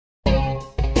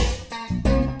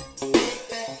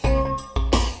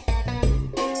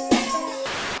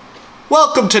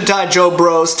Welcome to Daijo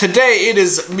Bros. Today it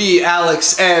is me,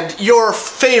 Alex, and your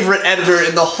favorite editor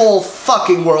in the whole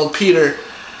fucking world, Peter.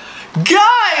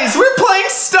 Guys, we're playing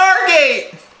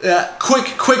Stargate!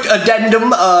 Quick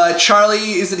addendum.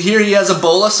 Charlie isn't here. He has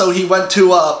Ebola, so he went to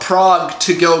Prague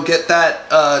to go get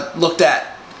that looked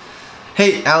at.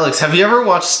 Hey, Alex, have you ever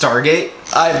watched Stargate?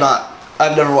 I have not.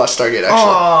 I've never watched Stargate, actually.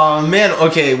 Oh man,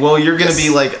 okay, well you're gonna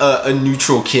be like a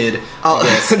neutral kid. Oh,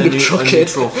 yes, a neutral kid.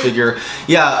 Neutral figure.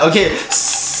 Yeah, okay.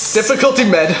 Difficulty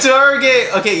med.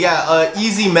 Stargate, okay, yeah,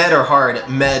 easy med or hard?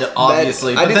 Med,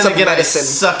 obviously. Med. But then again, medicine. I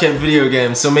suck at video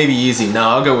games, so maybe easy. No,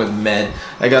 I'll go with med.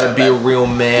 I gotta be a real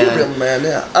man. Be a real man,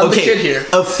 yeah. I'm the kid here.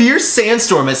 A fierce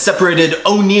sandstorm has separated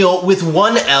O'Neill with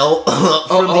one L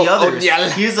from the others.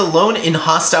 He is alone in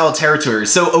hostile territory.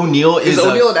 So O'Neill is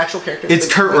O'Neill an actual character? It's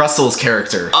Kurt Russell's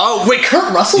character. Oh, wait,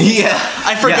 Kurt Russell? Yeah.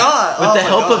 I forgot. Yeah. With the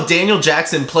help of Daniel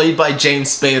Jackson, played by James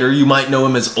Spader, you might know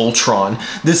him as Ultron.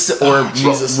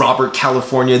 Robert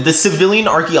California, the civilian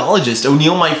archaeologist.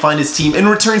 O'Neill might find his team and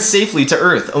return safely to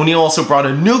Earth. O'Neill also brought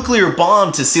a nuclear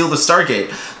bomb to seal the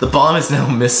Stargate. The bomb is now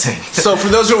missing. So for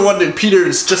those who are wondering,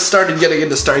 Peter's just started getting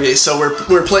into Stargate, so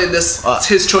we're playing this. It's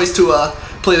his choice to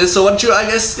play this. So why don't you, I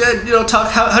guess,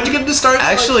 talk. How'd you get into Stargate?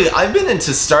 Actually, I've been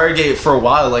into Stargate for a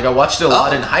while. Like I watched it a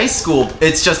lot in high school.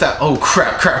 It's just that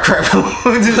crap.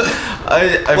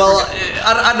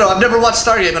 I don't know. I've never watched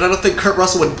Stargate, but I don't think Kurt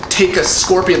Russell would take a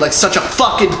scorpion like such a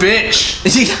fucking bitch.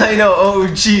 Yeah, I know. Oh,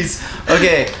 jeez.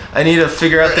 Okay, I need to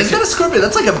figure out. It's not a scorpion.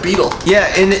 That's like a beetle.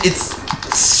 Yeah, and it's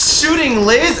shooting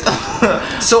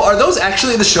lasers. So are those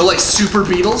actually in the show like super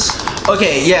beetles?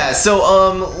 Okay, yeah. So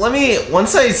let me.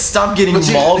 Once I stop getting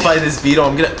mauled by this beetle,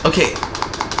 I'm gonna. Okay.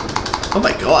 Oh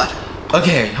my god.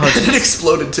 Okay. It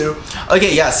exploded too.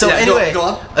 Okay, yeah, so anyway, go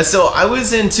on. So I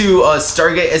was into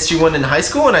Stargate SG-1 in high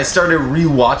school, and I started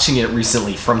rewatching it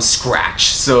recently from scratch.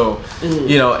 So,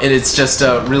 you know, and it's just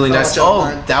really nice. Oh,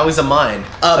 that was a mine.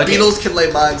 Okay. Beetles can lay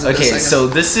mines in this, so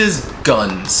this is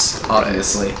guns,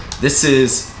 obviously. This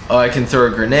is, I can throw a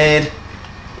grenade.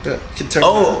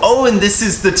 Oh, and this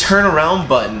is the turn around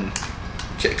button.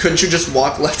 Couldn't you just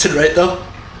walk left and right, though?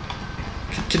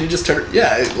 Can you just turn?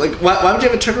 Yeah, like why would you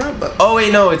have a turn around button? Oh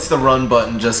wait, no, it's the run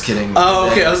button. Just kidding. Oh,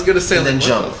 okay, I was gonna say. And then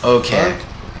jump. Okay.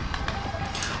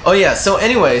 Oh yeah. So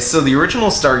anyway, so the original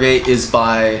Stargate is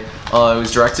by. It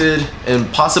was directed and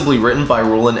possibly written by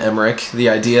Roland Emmerich. The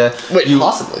idea. Wait,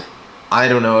 possibly. I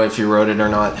don't know if he wrote it or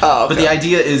not. Oh, okay. But the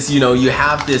idea is, you know, you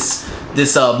have this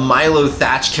Milo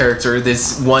Thatch character,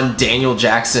 this one Daniel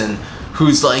Jackson,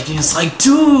 he's like,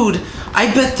 dude, I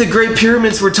bet the Great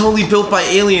Pyramids were totally built by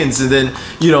aliens. And then,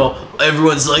 you know,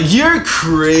 everyone's like, you're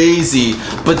crazy.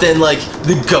 But then, like,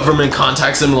 the government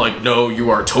contacts him like, no, you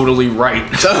are totally right.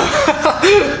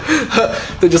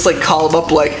 They just, like, call him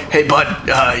up like, hey, bud,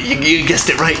 you guessed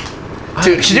it right.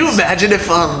 Dude, can you imagine if,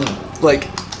 like,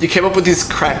 you came up with these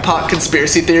crackpot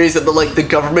conspiracy theories and the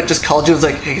government just called you and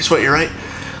was like, hey, guess what, you're right?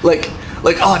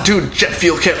 Like, oh, dude, jet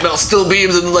fuel can't melt steel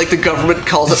beams, and then, like, the government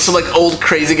calls up some, like, old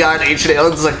crazy guy in Ancient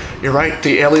Aliens, like, you're right,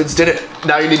 the aliens did it.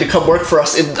 Now you need to come work for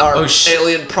us in our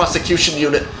alien prosecution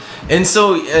unit. And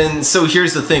so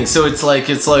here's the thing. So it's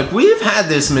like we've had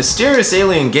this mysterious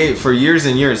alien gate for years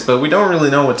and years, but we don't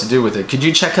really know what to do with it. Could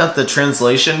you check out the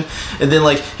translation? And then,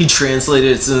 like, he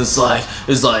translated it, and it's like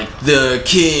the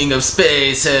king of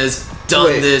space has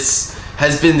done this.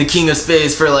 Has been the king of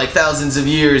space for like thousands of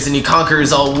years, and he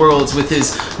conquers all worlds with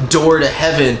his door to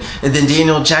heaven. And then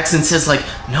Daniel Jackson says like,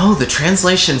 no, the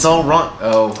translation's all wrong.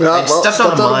 Oh, I stepped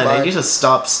on a mine. I need to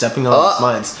stop stepping on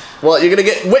mines. Well, you're gonna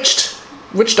get witched.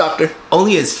 Witch doctor.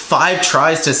 Only has 5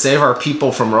 tries to save our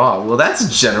people from Ra. Well,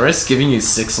 that's generous, giving you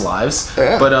 6 lives.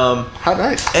 Yeah. But how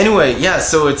nice. Anyway, yeah.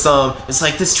 So it's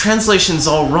like this translation's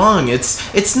all wrong.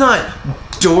 It's not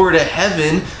door to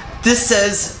heaven. This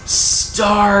says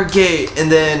Stargate,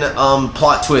 and then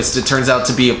plot twist, it turns out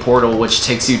to be a portal which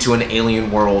takes you to an alien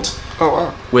world. Oh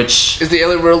wow. Which is the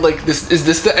alien world like this? Is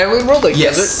this the alien world? Like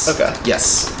yes. Desert? Okay.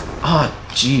 Yes. Ah,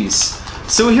 jeez.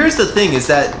 So here's the thing: is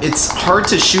that it's hard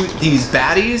to shoot these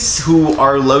baddies who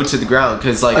are low to the ground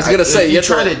because, like, I was gonna say, if you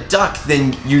try to duck,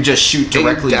 then you just shoot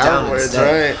directly down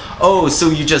instead. Right. Oh,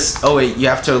 so you just you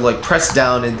have to like press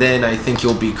down, and then I think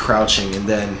you'll be crouching, and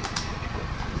then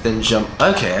jump.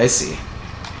 Okay, I see.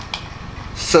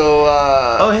 So,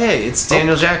 oh, hey, it's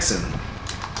Daniel Jackson.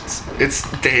 It's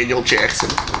Daniel Jackson.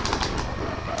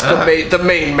 The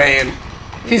main man.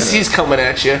 He's coming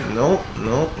at you. No.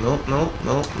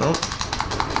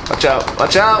 Watch out,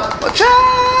 watch out, watch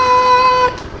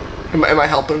out! Am I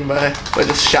helping by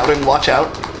just shouting, watch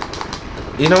out?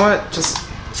 You know what? Just...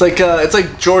 It's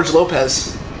like George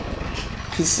Lopez.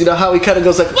 Cause you know how he kind of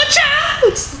goes like, watch out!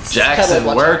 It's Jackson,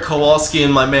 kinda where Kowalski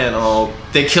and my man? Oh,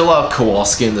 they kill off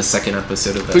Kowalski in the second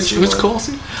episode of that Who's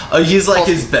Kowalski? He's like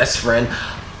his best friend.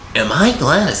 Am I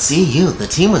glad to see you? The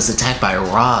team was attacked by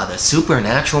Ra, the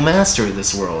supernatural master of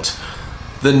this world.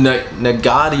 The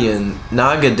Nagadans,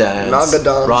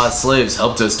 Ra's slaves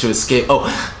helped us to escape. Oh,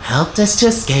 helped us to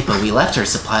escape, but we left our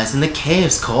supplies in the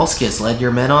caves. Kowalski has led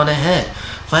your men on ahead.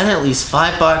 Find at least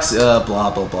 5 boxes,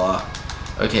 blah, blah, blah.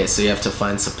 Okay, so you have to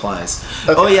find supplies.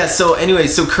 Okay. Oh yeah, so anyway,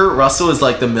 so Kurt Russell is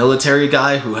like the military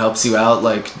guy who helps you out,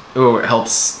 like, or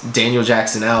helps Daniel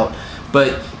Jackson out.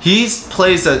 But he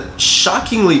plays a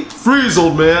shockingly freeze,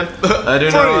 old man. I do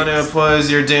not want to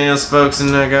oppose your Daniel Spokes,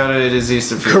 and I got it is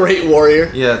east of Great warrior.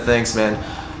 Yeah, thanks, man.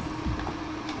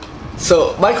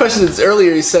 So my question is,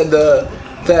 earlier you said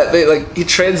that they he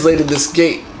translated this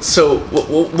gate. So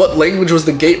what language was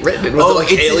the gate written in? Was it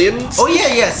like aliens? Oh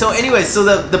yeah. So anyway, so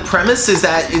the premise is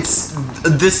that it's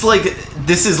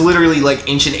this is literally like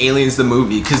Ancient Aliens the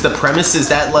movie, because the premise is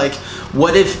that like,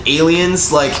 what if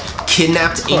aliens like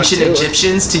kidnapped ancient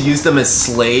Egyptians to use them as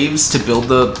slaves to build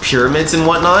the pyramids and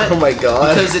whatnot? Oh my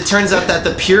god. Because it turns out that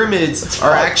the pyramids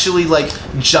are actually like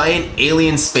giant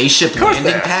alien spaceship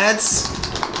landing pads.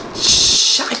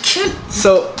 I can't.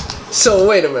 So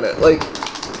wait a minute, like,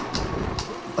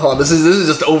 oh, this is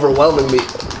just overwhelming me.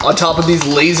 On top of these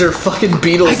laser fucking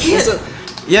beetles. I can't.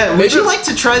 Yeah, would you like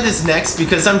to try this next?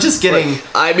 Because I'm just getting...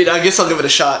 I mean, I guess I'll give it a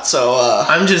shot, so...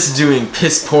 I'm just doing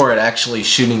piss poor at actually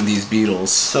shooting these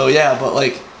beetles. So yeah, but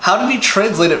like, how did he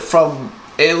translate it from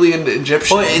alien to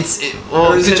Egyptian? Or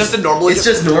is it just a normal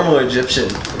Egyptian? It's just normal Egyptian.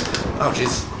 Oh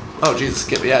jeez. Oh Jesus,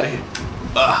 get me out of here.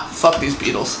 Fuck these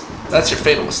beetles. That's your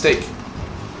fatal mistake.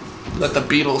 Let the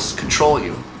beetles control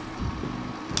you.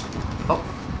 Oh.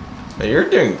 You're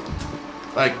doing...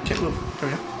 I can't move. There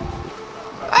we go.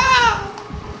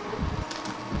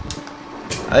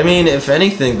 I mean, if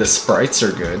anything, the sprites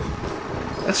are good.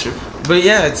 That's true. But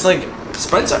yeah, it's like...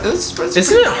 Sprites are...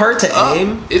 Isn't it hard to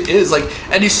aim? It is, like...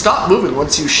 And you stop moving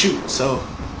once you shoot, so...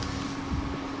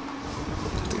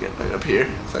 Have to get right up here,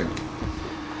 I think.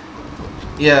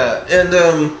 Yeah,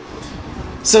 and,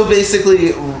 so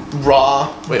basically,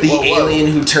 Ra,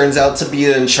 alien who turns out to be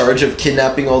in charge of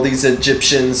kidnapping all these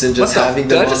Egyptians and just having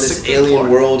them on this alien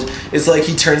world, is like,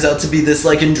 he turns out to be this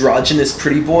like androgynous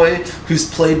pretty boy who's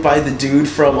played by the dude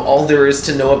from All There Is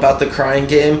to Know About the Crying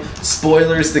Game.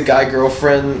 Spoilers: the guy's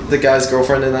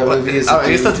girlfriend in that movie is. I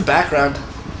guess that's background.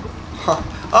 Huh.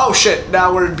 Oh shit!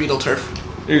 Now we're in Beetle Turf.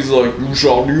 He's like, you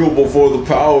shall kneel before the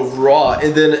power of Ra.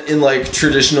 And then in like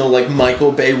traditional like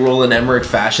Michael Bay, Roland Emmerich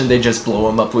fashion, they just blow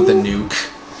him up with a nuke.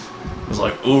 It's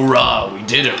like, hoorah, we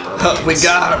did it, Marines. We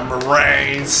got him,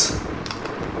 Marines.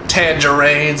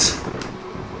 Tangerines.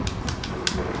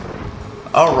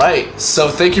 Alright, so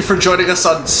thank you for joining us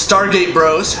on Stargate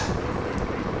Bros.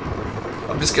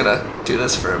 I'm just gonna do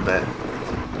this for a bit.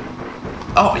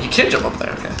 Oh, you can jump up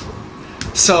there, okay.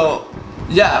 So...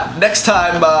 yeah, next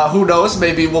time, who knows,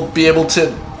 maybe we'll be able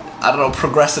to, I don't know,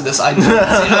 progress in this idea.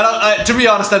 To be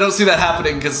honest, I don't see that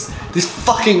happening, because these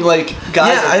fucking, like,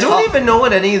 guys I don't even know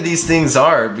what any of these things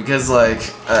are, because,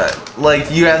 like,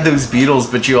 you have those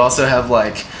beetles, but you also have,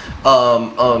 like,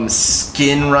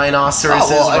 skin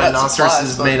rhinoceroses,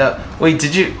 rhinoceroses made up. Wait,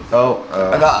 did you?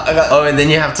 I got. Oh, and then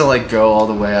you have to, like, go all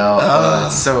the way out.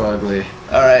 It's so ugly.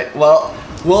 Alright, well,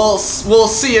 we'll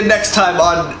see you next time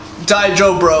on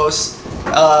Daijo Bros.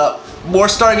 More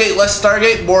Stargate, less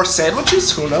Stargate, more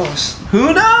sandwiches? Who knows?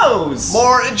 Who knows?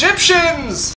 More Egyptians!